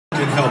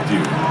can help you.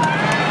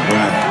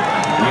 Right.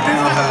 We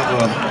now have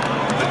a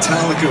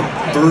Metallica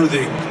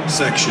birthing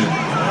section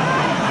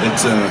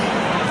at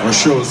our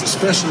shows,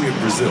 especially in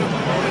Brazil.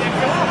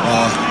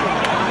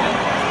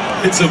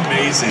 It's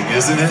amazing,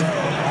 isn't it?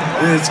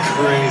 It's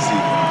crazy.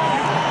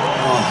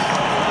 Oh,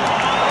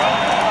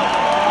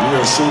 we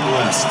are so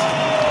blessed.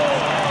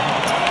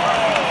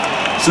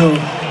 So,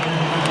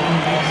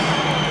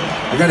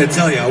 I gotta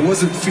tell you, I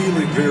wasn't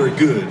feeling very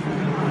good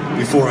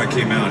before I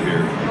came out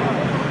here.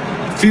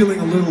 Feeling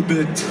a little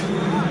bit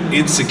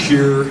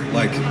insecure,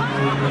 like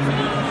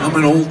I'm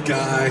an old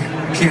guy,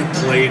 can't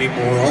play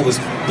anymore, all this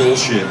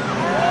bullshit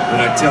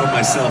that I tell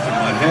myself in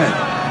my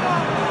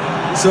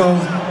head. So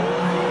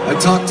I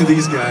talked to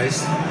these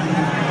guys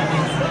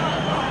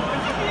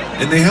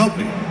and they helped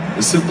me,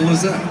 as simple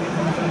as that.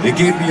 They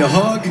gave me a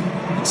hug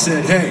and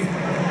said, hey,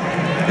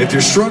 if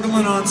you're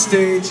struggling on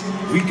stage,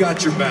 we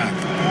got your back.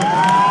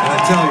 And I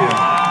tell you,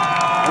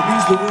 that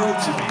means the world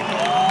to me.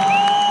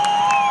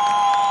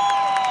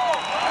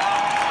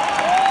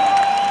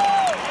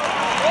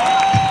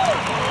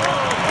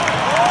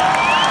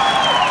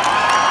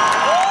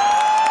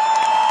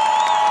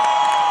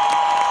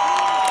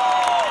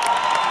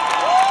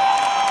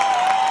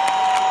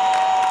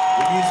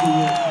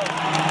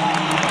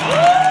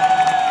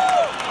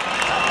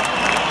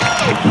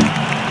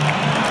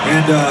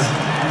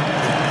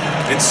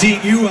 And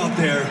seeing you out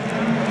there,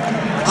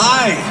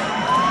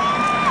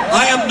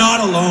 I am not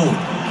alone.